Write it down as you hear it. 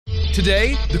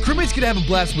Today, the crewmates gonna have a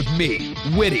blast with me,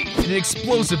 Whitty, in an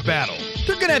explosive battle.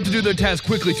 They're gonna have to do their task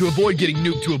quickly to avoid getting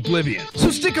nuked to oblivion. So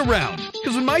stick around,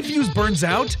 because when my fuse burns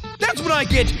out, that's when I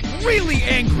get really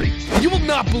angry. And you will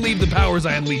not believe the powers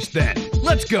I unleash then.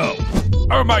 Let's go.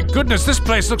 Oh my goodness, this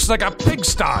place looks like a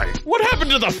pigsty. What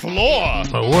happened to the floor?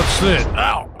 What's this?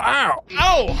 Ow, ow.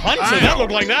 Oh, Hunter, that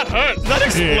looked like that hurt. Did that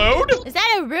explode? Is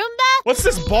that a Roomba? What's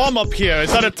this bomb up here?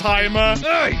 Is that a timer?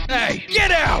 Hey,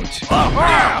 get out!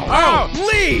 Ow!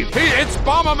 Leave! It's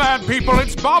Bomberman, people,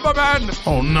 it's Bomberman!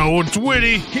 Oh no, it's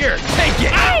Whitty. Here, take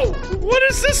it! Ow! What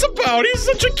is this about? He's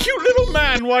such a cute little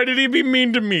man. Why did he be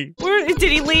mean to me? Where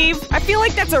did he leave? I feel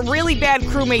like that's a really bad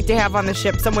crewmate to have on the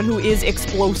ship, someone who is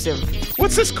explosive.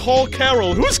 What's this call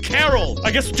Carol? Who's Carol?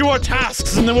 I guess do our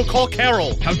tasks and then we'll call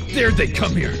Carol. How dare they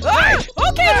come here?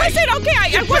 Okay, listen, okay, I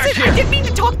didn't mean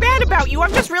to talk bad about you.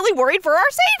 I'm just really worried for our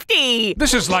safety.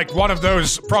 This is like one of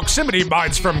those proximity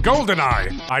mines from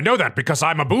GoldenEye. I know that because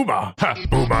I'm a boomer.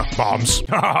 Boomer bombs.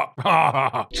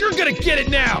 You're gonna get it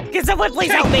now! Can someone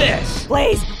please help me? This.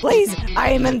 Please, I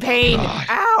am in pain.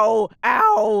 Ow,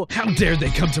 ow. How dare they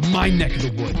come to my neck of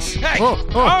the woods? Hey!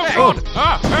 God! Help!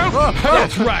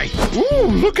 That's right! Ooh,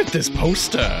 look at this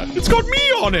poster. It's got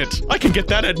me on it. I can get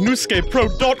that at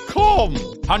newscapepro.com.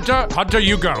 Hunter,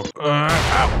 you go.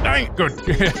 Ow, dang. Good.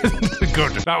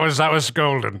 Good. That was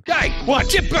golden. Hey! What?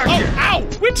 Get back here! Ow!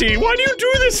 Whitty, why do you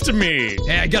do this to me?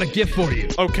 Hey, I got a gift for you.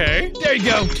 Okay. There you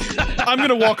go. I'm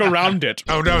gonna walk around it.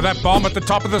 Oh no, that bomb at the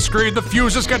top of the screen, the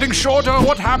fuse is getting shorter.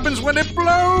 What happens when it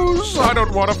blows? I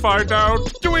don't want to find out.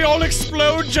 Do we all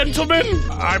explode, gentlemen?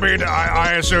 I mean,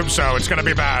 I assume so. It's gonna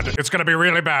be bad. It's gonna be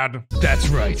really bad. That's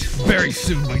right. Very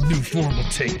soon my new form will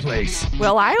take place.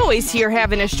 Well, I always hear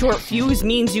having a short fuse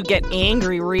means you get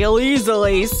angry real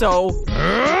easily, so...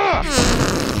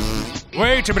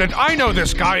 Wait a minute, I know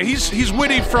this guy. He's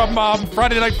Whitty from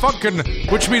Friday Night Funkin',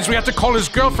 which means we have to call his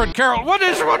girlfriend Carol. What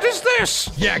is this?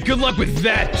 Yeah, good luck with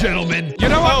that, gentlemen. You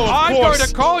know what? Oh, of I'm course. going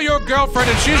to call your girlfriend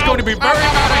and she's going to be very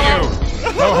mad at you.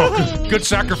 Oh, good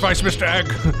sacrifice, Mr.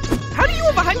 Egg. How do you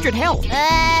have 100 health?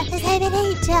 Cause I'm an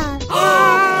angel.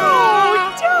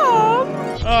 Oh, dumb.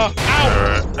 Ow!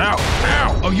 Ow.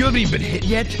 Oh, you haven't even been hit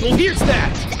yet? Well, here's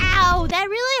that. Ow, that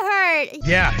really hurt.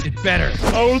 Yeah, it better.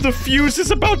 Oh, the fuse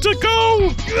is about to go!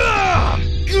 Ah,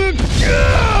 he got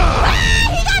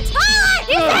taller!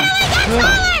 He suddenly got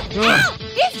taller! Ow!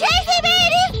 He's chasing me!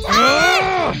 He's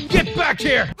taller! Get back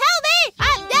here! Help me! No,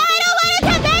 I don't want to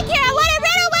come back here! I want to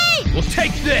run away! Well,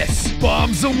 take this.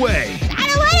 Bombs away. I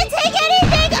don't want to take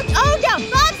anything! Oh no!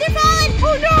 Bombs are falling!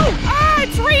 Oh no! Ah,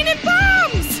 it's raining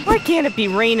bombs! Why can't it be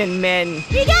raining men?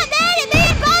 He got mad at me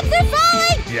and bombs are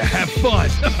falling! Yeah, have fun.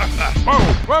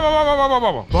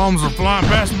 Whoa. Bombs are flying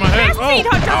past my head. Fast feet,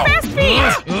 Hunter! Fast feet!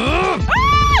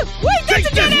 Wait, that's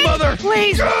Take a dead this, end! mother!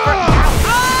 Please!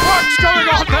 What's going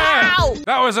on there? Ow!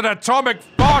 That was an atomic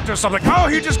fart or something. Oh,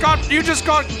 you just got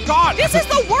caught. This is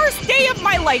the worst day of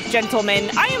my life, gentlemen.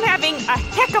 I am having a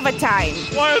heck of a time.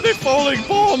 Why are they falling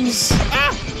bombs?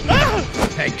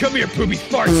 Hey, come here, poopy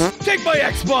farts. Take my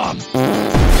X-bomb. Take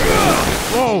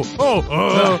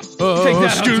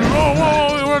that, Excuse me.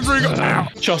 Hunter. Where's he go? Ow.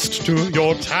 Just do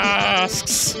your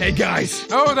tasks. Hey, guys.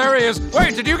 Oh, there he is.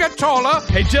 Wait, did you get taller?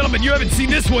 Hey, gentlemen, you haven't seen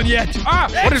this one yet.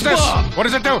 What is this? X-bomb. What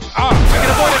does it do? I can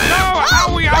avoid it. No!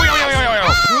 Ow.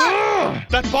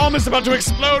 That bomb is about to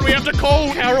explode. We have to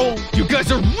call Carol. You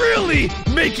guys are really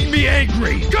making me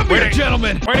angry. Come here, Wait.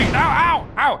 gentlemen. Wait, ow.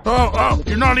 Oh,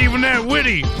 you're not even that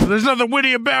witty. There's nothing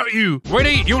witty about you.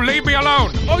 Whitty, you leave me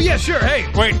alone. Oh, yeah, sure. Hey,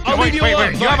 Wait. leave you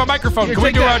alone. You have a microphone. Here, Can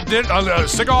we take do that. a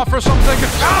sing-off or something?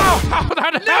 Ow!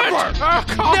 That hurt. Never. Oh,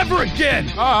 God. Never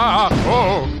again.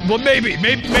 Well, maybe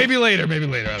later.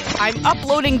 I'm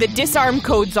uploading the disarm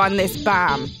codes on this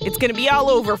bomb. It's gonna be all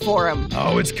over for him.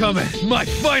 Oh, it's coming. My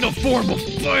final form will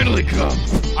finally come.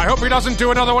 I hope he doesn't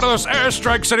do another one of those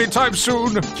airstrikes anytime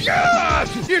soon. God!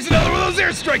 Here's another one of those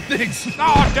airstrike things.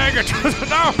 Oh, dang it.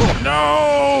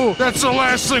 No! That's the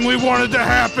last thing we wanted to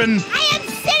happen. I am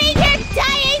sitting here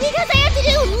dying because I have to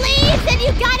do leaves and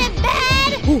you got it bad!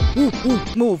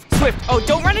 Move, swift. Oh,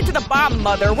 don't run into the bomb,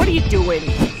 mother. What are you doing?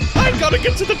 I've got to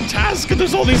get to the task, and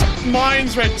there's all these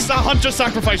mines right. Hunter,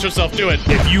 sacrifice yourself. Do it.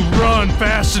 If you run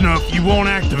fast enough, you won't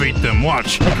activate them.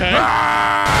 Watch. Okay.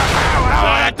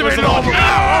 Activate it all.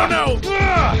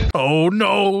 Oh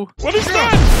no. What is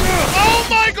that? Oh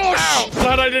my gosh!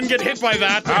 Glad I didn't get hit by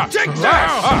that. Take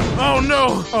that! Oh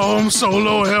no. Oh, I'm so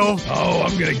low health. Oh,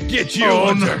 I'm gonna get you, Oh,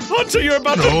 Hunter. Hunter, you're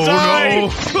about to die.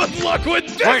 Good luck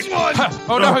with this one!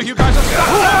 Oh, no, you guys are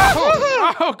stuck.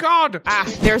 Oh, God. Ah,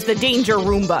 there's the danger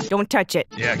Roomba. Don't touch it.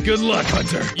 Yeah, good luck,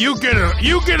 Hunter. You get it,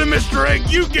 Mr. Egg.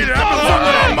 You get it. I've been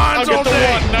working on mines I'll all get the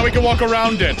day. one. Now we can walk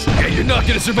around it. Yeah, you're not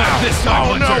gonna survive this time,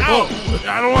 Oh, no. Hunter. Oh,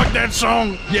 I don't like that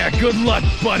song. Yeah, good luck,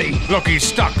 buddy. Look, he's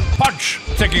stuck. Punch.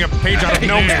 Taking a page out of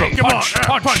Gnome's book. Come on. Punch.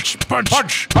 Punch. Punch.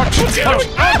 Punch. Punch. Punch.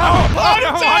 Oh,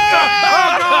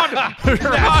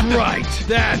 God.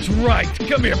 That's right.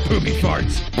 Come here, poopy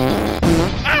farts.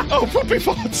 Oh, poopy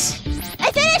farts.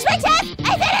 I finished my test!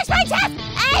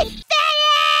 I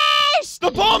finished!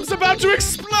 The bomb's about to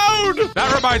explode.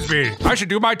 That reminds me. I should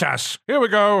do my tests. Here we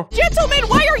go. Gentlemen,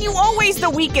 why are you always the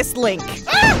weakest link?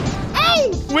 Ow!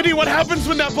 Whitty, what happens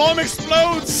when that bomb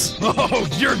explodes? Oh,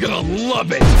 you're gonna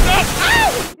love it.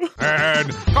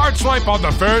 And card swipe on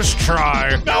the first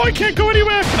try. Now I can't go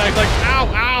anywhere. And I'm like,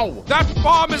 ow. That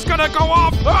bomb is gonna go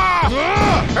off. Ah!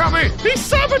 Help me. He's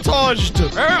sabotaged.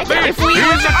 Help me. He's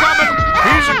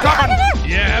a-coming.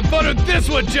 Yeah, have fun with this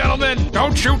one, gentlemen.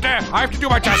 Don't shoot there. I have to do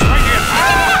my test right here.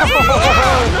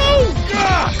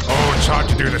 Oh, it's hard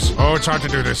to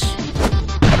do this.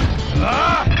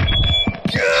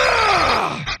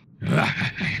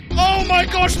 Oh my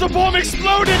gosh, the bomb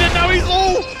exploded and now he's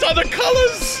all other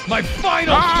colors. My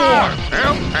final form.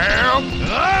 Help.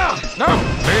 No,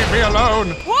 leave me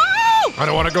alone. Whoa! I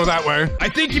don't want to go that way. I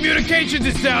think communications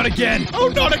is down again. Oh,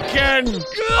 not again.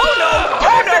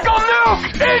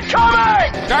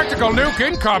 Tactical nuke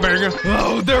incoming.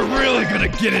 Oh, they're really gonna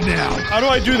get it now. How do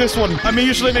I do this one? I mean,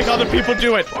 usually make other people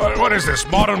do it. What is this?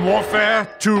 Modern Warfare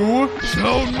 2?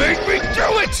 Don't make me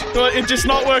do it. But it's just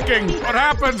not working. What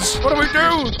happens? What do we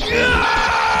do?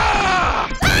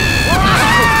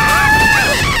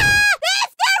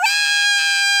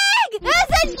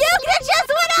 There's a nuke that just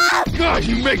went off! God,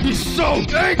 you make me so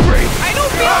angry. I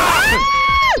don't feel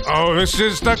Oh, this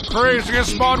is the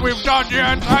craziest mod we've done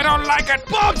yet. I don't like it.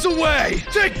 Bombs away.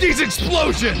 Take these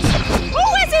explosions. Who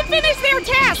hasn't finished their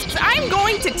tasks? I'm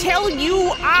going to tell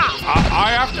you off.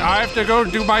 I have to go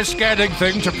do my scanning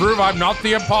thing to prove I'm not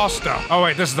the imposter. Oh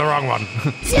wait, this is the wrong one.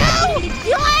 Do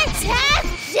your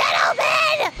test,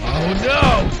 gentlemen! Oh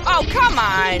no. Oh, come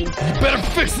on. You better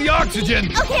fix the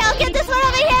oxygen. Okay, I'll get this one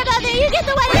over here, Mother. You get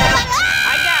the one in the front.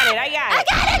 I got it. I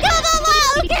gotta go the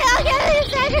wall. Okay, I'll get it in a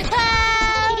second.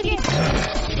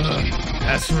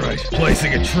 That's right.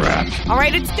 Placing a trap. All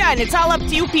right, it's done. It's all up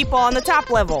to you people on the top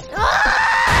level.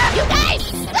 You guys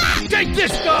suck! Take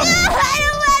this stuff. I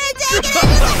don't want to take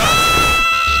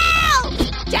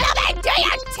it! Gentlemen, do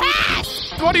your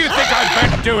test! What do you think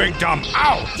I've been doing, dumb?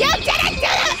 Ow! You didn't do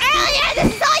them earlier!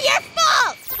 This is all your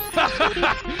fault!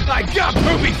 I got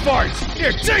poopy farts.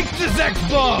 Here, take this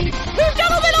X-bomb. Leave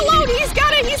gentleman alone. He's got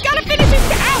to finish his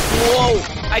task. Whoa!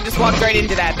 I just walked right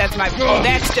into that. That's my. Oh,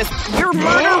 that's just. Your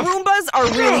murder Roombas are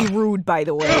really rude, by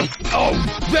the way. Oh,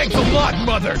 thanks a lot,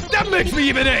 Mother. That makes me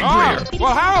even angrier.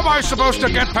 Well, how am I supposed to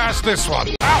get past this one?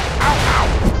 Ow!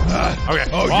 Okay.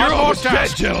 Oh, one you're more almost dead,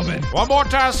 task. gentlemen. One more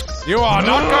task. You are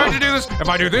not going to do this. If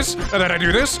I do this, and then I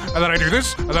do this, and then I do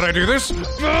this, and then I do this.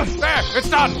 There, it's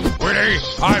done. Whitty,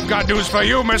 I've got news for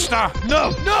you, mister.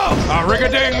 No. A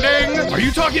ring-a-ding-ding. Are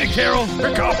you talking to Carol?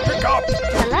 Pick up.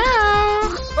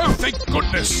 Hello? Oh, thank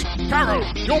goodness. Carol,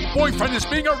 your boyfriend is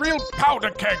being a real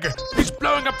powder keg. He's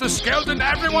blowing up the scales and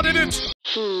everyone in it.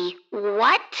 He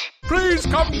what? Please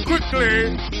come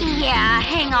quickly. Yeah,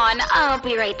 hang on. I'll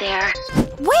be right there.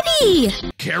 Whitty!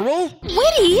 Carol?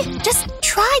 Whitty, just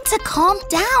try to calm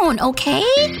down, okay?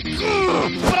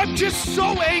 But I'm just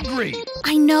so angry.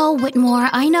 I know, Whitmore,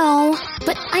 I know.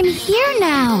 But I'm here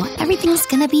now. Everything's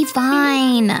gonna be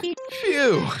fine.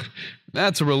 Phew.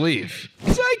 That's a relief.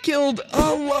 'Cause I killed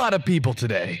a lot of people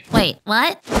today. Wait,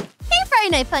 what? Hey, Friday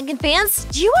Night Funkin' fans!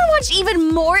 Do you want to watch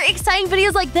even more exciting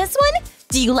videos like this one?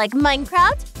 Do you like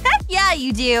Minecraft? Heck yeah,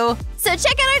 you do! So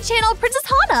check out our channel, Princess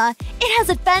Hana. It has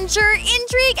adventure,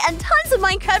 intrigue, and tons of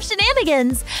Minecraft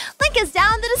shenanigans. Link is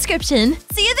down in the description.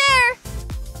 See you there!